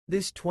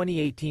This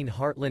 2018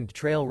 Heartland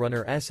Trail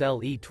Runner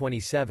SLE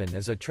 27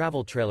 is a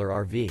travel trailer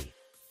RV.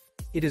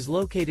 It is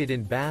located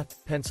in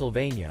Bath,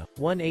 Pennsylvania,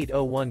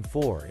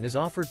 18014 and is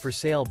offered for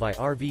sale by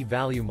RV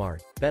Value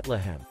Mart,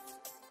 Behtlehem.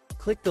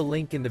 Click the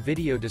link in the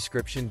video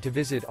description to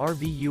visit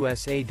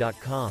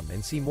RVUSA.com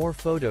and see more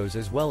photos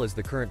as well as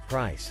the current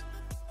price.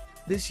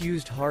 This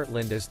used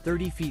Heartland is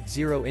 30 feet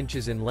 0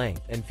 inches in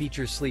length and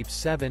features sleeps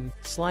 7,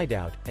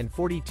 Slideout, and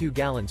 42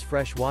 gallons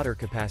fresh water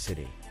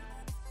capacity.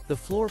 The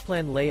floor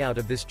plan layout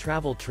of this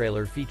travel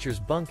trailer features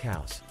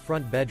bunkhouse,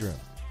 front bedroom.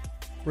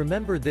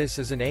 Remember, this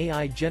is an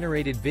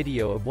AI-generated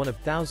video of one of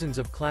thousands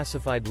of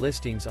classified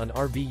listings on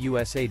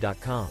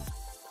RVUSA.com.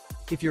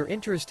 If you're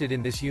interested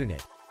in this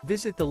unit,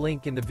 visit the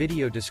link in the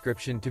video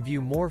description to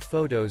view more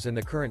photos and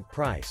the current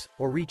price,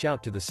 or reach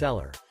out to the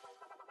seller.